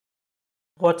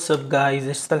What's up guys,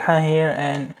 it's Talha here,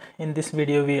 and in this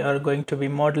video we are going to be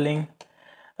modeling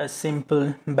a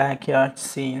simple backyard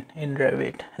scene in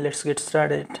Revit. Let's get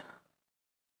started.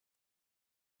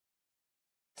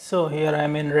 So here I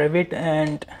am in Revit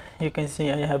and you can see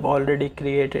I have already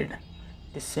created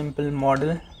this simple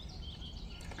model.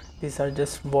 These are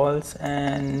just walls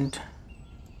and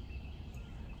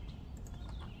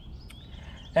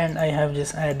I have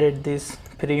just added this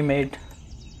pre-made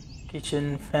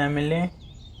kitchen family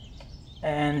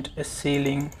and a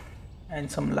ceiling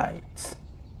and some lights.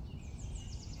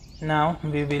 Now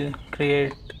we will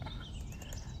create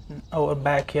our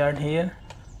backyard here,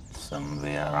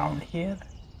 somewhere around here.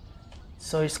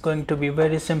 So it's going to be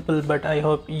very simple, but I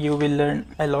hope you will learn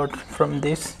a lot from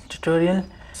this tutorial.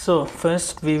 So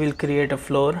first we will create a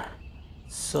floor.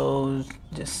 So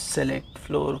just select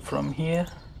floor from here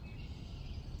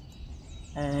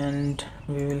and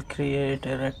we will create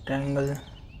a rectangle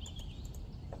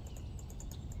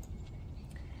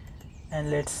and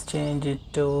let's change it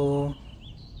to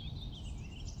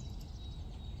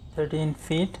 13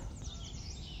 feet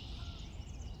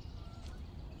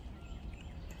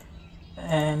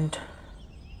and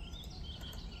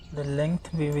the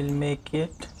length we will make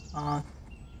it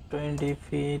 20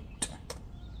 feet.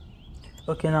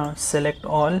 Okay, now select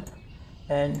all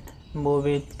and move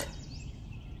it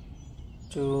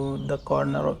to the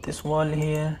corner of this wall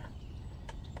here,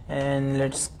 and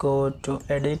let's go to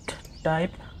edit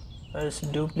type.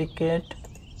 First duplicate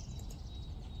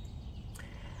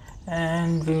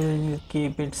and we will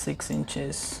keep it 6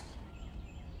 inches.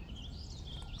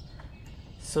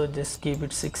 So just keep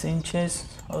it 6 inches.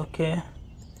 Okay,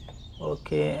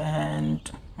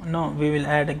 and no, we will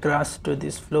add a grass to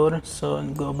this floor. So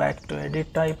go back to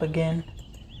edit type again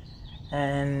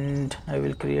and I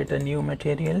will create a new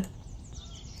material.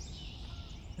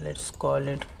 Let's call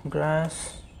it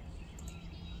grass.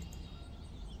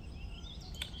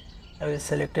 I will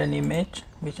select an image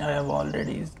which I have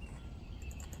already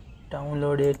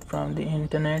downloaded from the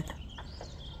internet.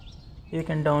 You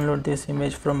can download this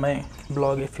image from my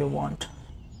blog if you want.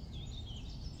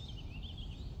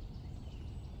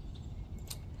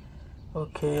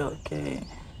 Okay,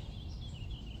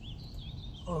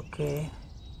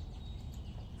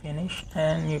 finish,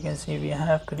 and you can see we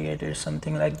have created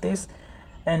something like this.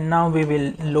 And now we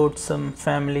will load some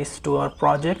families to our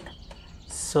project.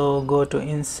 So go to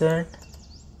insert,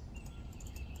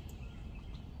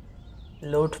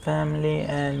 load family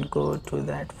and go to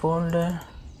that folder.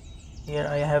 Here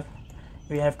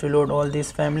we have to load all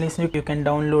these families. You can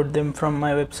download them from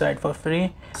my website for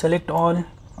free. Select all,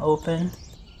 open,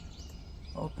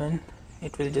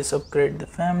 it will just upgrade the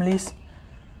families.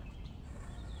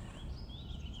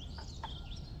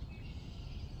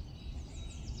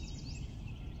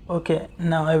 Okay,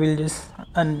 now I will just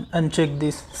uncheck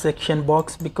this section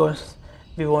box because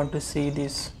we want to see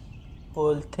this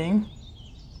whole thing.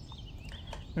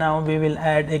 Now we will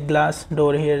add a glass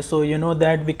door here. So you know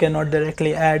that we cannot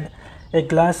directly add a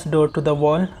glass door to the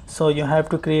wall, so you have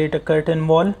to create a curtain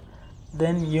wall,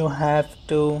 then you have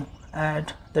to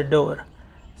add the door.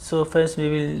 So first we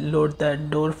will load that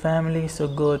door family. So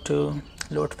go to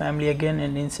load family again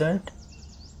and insert,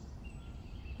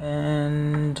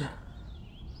 and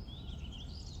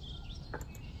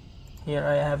here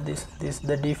I have this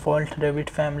the default Revit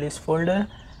families folder.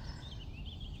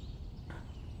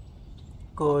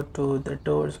 Go to the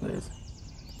doors.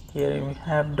 Here we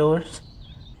have doors.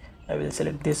 I will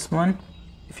select this one.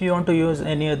 If you want to use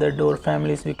any other door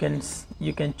families, you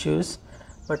can choose,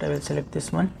 but I will select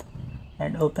this one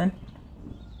and open.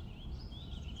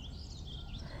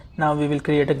 Now we will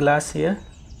create a glass here,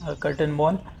 a curtain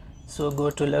wall. So go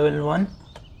to level 1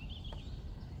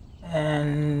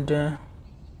 and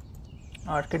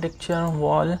architecture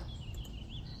wall.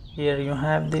 Here you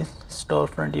have this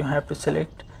storefront. You have to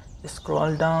select,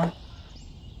 scroll down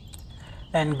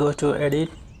and go to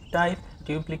edit type,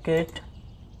 duplicate,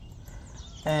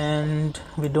 and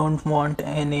we don't want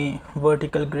any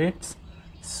vertical grids.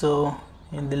 So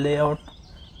in the layout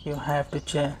you have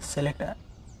to select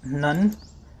none,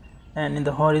 and in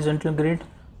the horizontal grid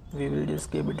we will just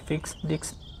keep it fixed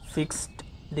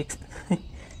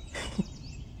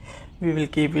we will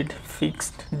keep it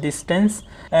fixed distance,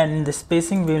 and in the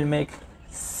spacing we will make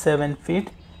 7 feet,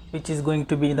 which is going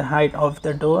to be the height of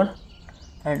the door.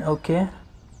 And okay,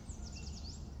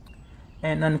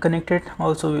 and unconnected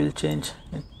also will change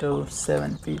it to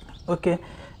 7 feet. Okay,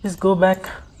 just go back.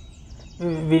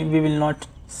 We will not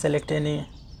select any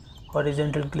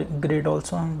horizontal grid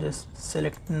also, just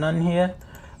select none here.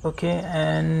 Okay,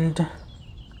 and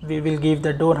we will give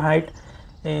the door height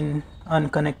in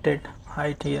unconnected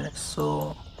height here.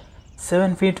 So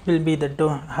 7 feet will be the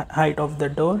door height of the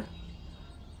door.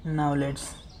 Now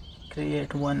let's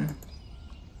create one.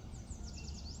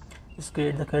 Let's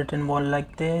create the curtain wall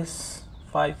like this,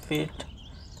 5 feet.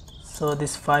 So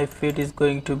this 5 feet is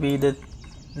going to be the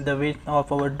width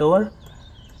of our door.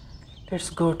 Let's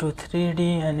go to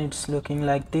 3D and it's looking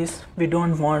like this. We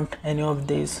don't want any of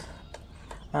these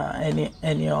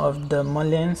any of the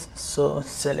mullions, so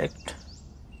select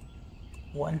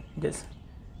one,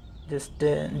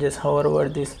 just hover over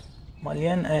this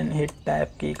mullion and hit tab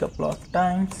key couple of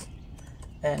times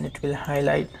and it will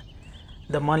highlight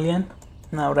the mullion.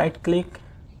 Now right click,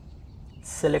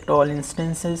 select all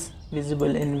instances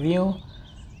visible in view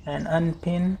and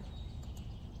unpin,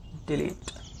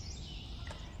 delete.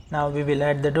 Now we will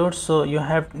add the door. So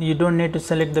you don't need to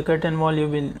select the curtain wall, you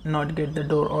will not get the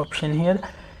door option here.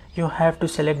 You have to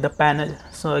select the panel.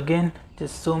 So again,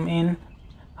 just zoom in,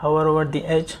 hover over the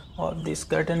edge of this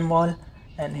curtain wall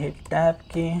and hit tab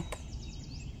key,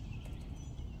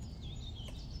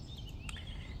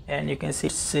 and you can see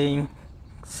it's saying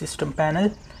system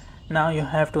panel. Now you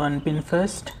have to unpin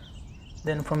first,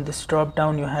 then from this drop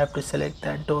down you have to select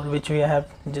that door which we have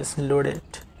just loaded.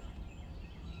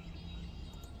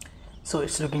 So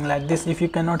it's looking like this. If you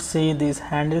cannot see these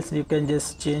handles, you can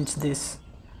just change this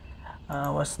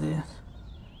what's this,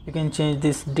 you can change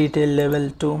this detail level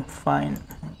to fine,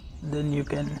 then you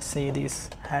can see these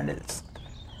handles.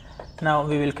 Now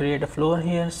we will create a floor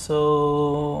here.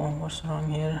 So what's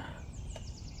wrong here?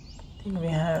 I think we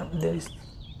have,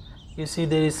 you see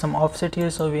there is some offset here,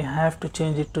 so we have to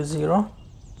change it to 0.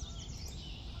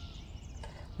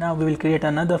 Now we will create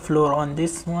another floor on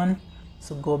this one.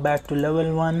 So go back to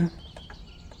level 1,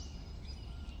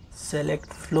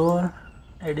 select floor,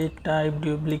 edit type,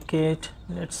 duplicate,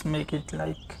 let's make it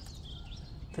like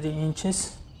 3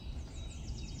 inches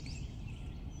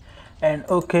and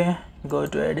okay, go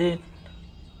to edit,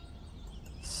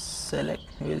 select,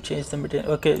 we'll change the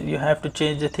material. Okay, you have to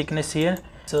change the thickness here,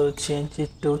 so change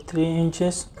it to 3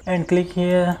 inches and click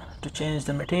here to change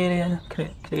the material,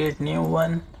 create new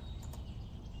one,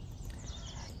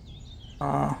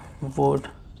 wood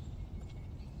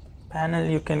panel,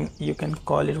 you can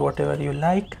call it whatever you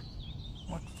like.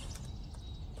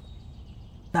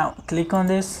 Now click on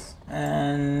this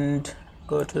and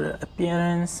go to the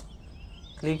appearance,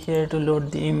 click here to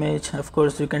load the image. Of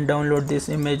course you can download this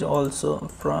image also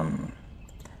from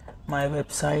my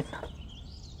website.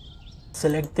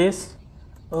 Select this,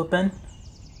 open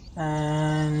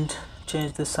and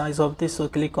change the size of this. So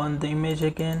click on the image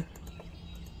again,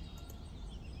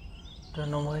 don't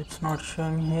know why it's not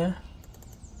showing here.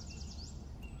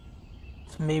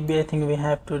 So maybe I think we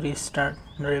have to restart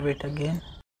Revit again.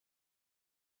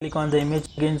 Click on the image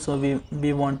again. So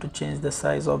we want to change the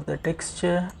size of the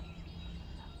texture,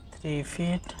 3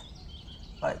 feet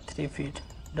by 3 feet,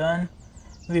 done.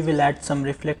 We will add some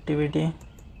reflectivity,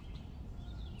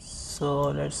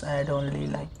 so let's add only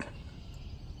like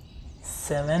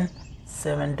 7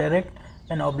 direct,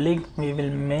 and oblique we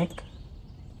will make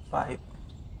 5.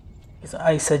 So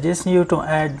I suggest you to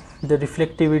add the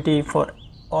reflectivity for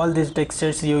all these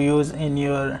textures you use in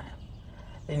your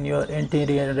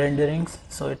interior renderings,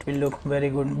 so it will look very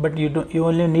good. But you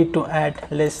only need to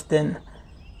add less than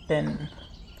 10.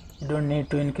 You don't need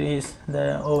to increase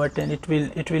the over 10. It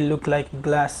will look like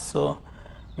glass, so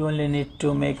you only need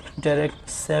to make direct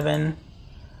 7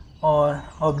 or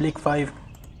oblique 5.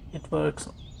 It works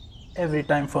every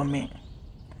time for me.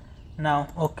 Now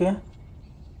okay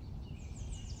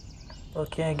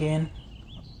again,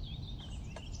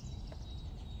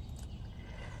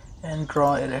 and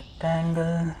draw a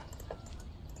rectangle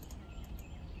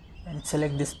and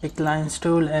select this pick lines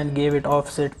tool and give it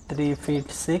offset 3 feet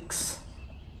 6,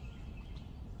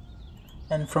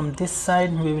 and from this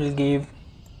side we will give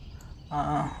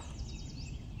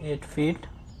 8 feet.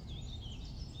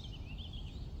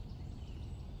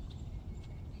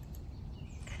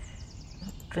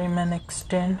 Trim and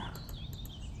extend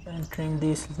and trim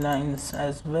these lines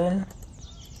as well,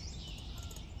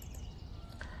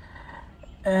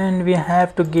 and we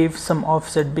have to give some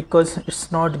offset because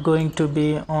it's not going to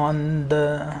be on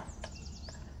the,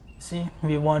 see,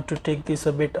 we want to take this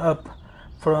a bit up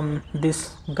from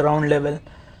this ground level.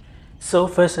 So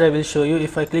first I will show you.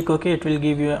 If I click OK, it will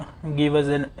give us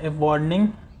a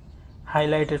warning,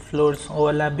 highlighted floors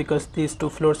overlap, because these two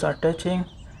floors are touching.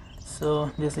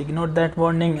 So just ignore that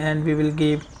warning, and we will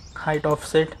give height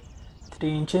offset 3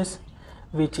 inches,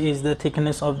 which is the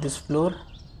thickness of this floor.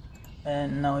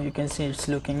 And now you can see it's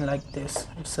looking like this.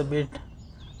 It's a bit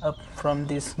up from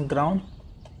this ground.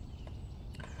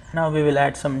 Now we will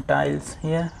add some tiles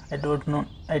here. I don't know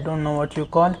what you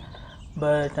call,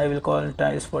 but I will call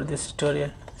tiles for this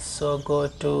tutorial. So go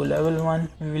to level 1.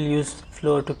 We will use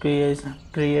floor to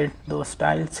create those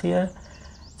tiles here.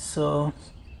 So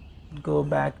go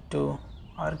back to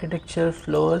architecture,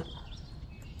 floor,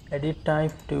 edit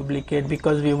type, duplicate,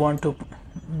 because we want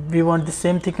the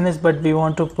same thickness but we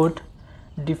want to put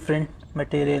different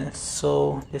materials.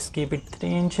 So just keep it 3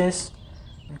 inches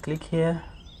and click here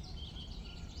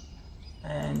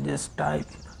and just type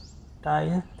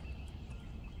tile,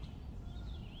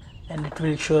 and it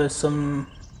will show us some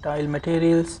tile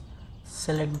materials.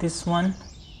 Select this one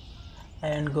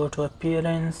and go to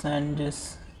appearance, and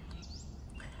just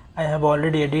I have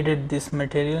already edited this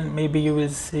material. Maybe you will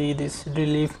see this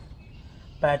relief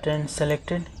pattern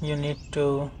selected. You need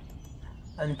to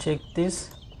uncheck this,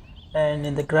 and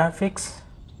in the graphics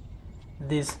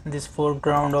this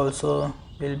foreground also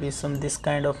will be this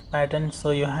kind of pattern,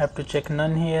 so you have to check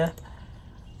none here,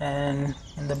 and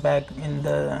in the back in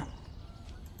the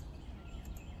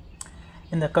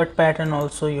cut pattern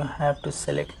also you have to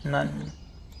select none.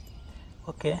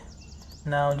 Okay,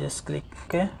 now just click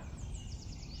OK.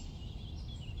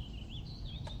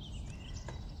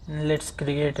 Let's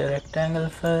create a rectangle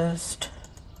first.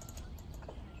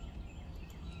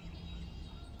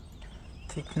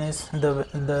 Thickness,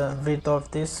 the width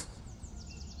of this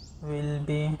will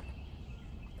be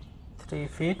 3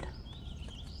 feet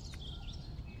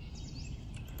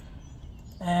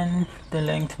and the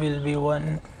length will be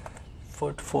 1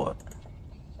 foot 4,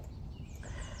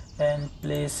 and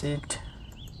place it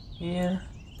here.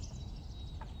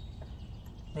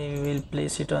 We will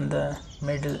place it on the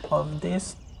middle of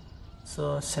this.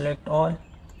 So select all,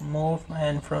 move,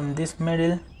 and from this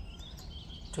middle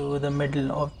to the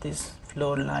middle of this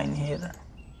floor line here.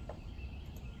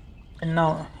 And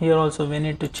now here also we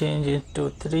need to change it to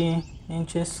 3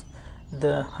 inches,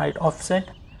 the height offset,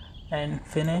 and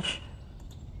finish.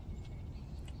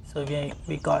 So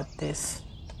we got this.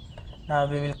 Now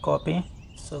we will copy.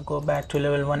 So go back to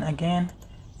level 1 again,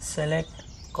 select,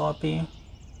 copy,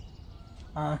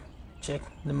 check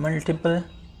the multiple,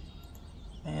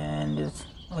 and just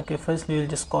okay, first we will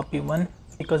just copy one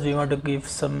because we want to give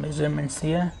some measurements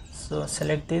here. So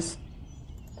select this,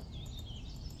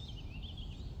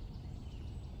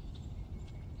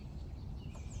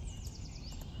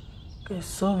 okay.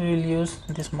 So we will use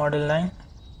this model line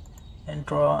and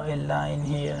draw a line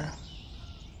here,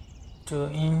 2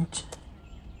 inch,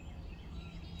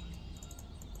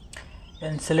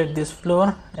 and select this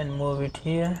floor and move it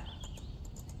here.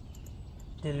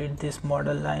 Delete this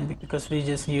model line because we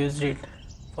just used it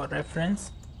for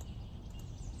reference.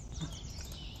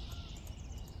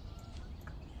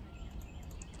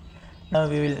 Now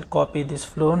we will copy this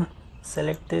floor.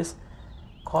 Select this,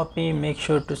 copy, make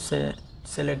sure to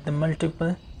select the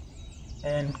multiple,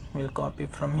 and we'll copy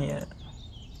from here.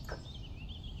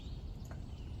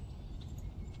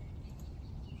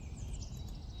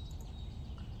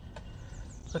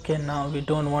 Okay, now we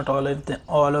don't want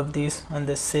all of these on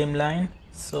the same line,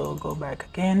 so go back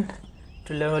again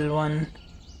to level 1,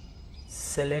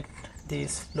 select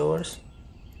these floors,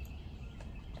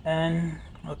 and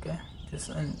okay,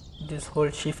 just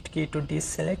hold shift key to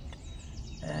deselect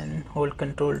and hold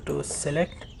control to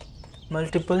select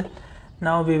multiple.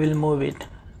 Now we will move it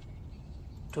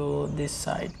to this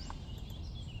side.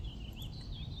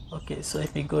 Okay, so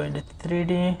if we go into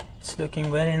 3D, it's looking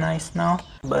very nice now,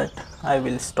 but I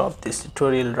will stop this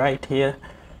tutorial right here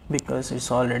because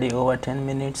it's already over 10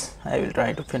 minutes. I will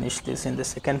try to finish this in the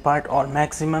second part, or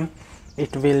maximum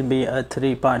it will be a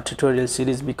 3-part tutorial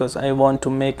series because I want to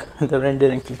make the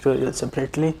rendering tutorial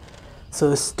separately.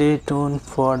 So stay tuned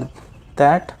for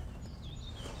that,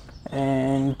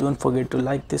 and don't forget to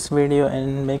like this video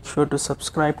and make sure to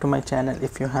subscribe to my channel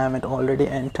if you haven't already,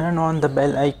 and turn on the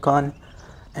bell icon,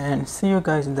 and see you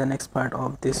guys in the next part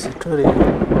of this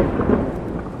tutorial.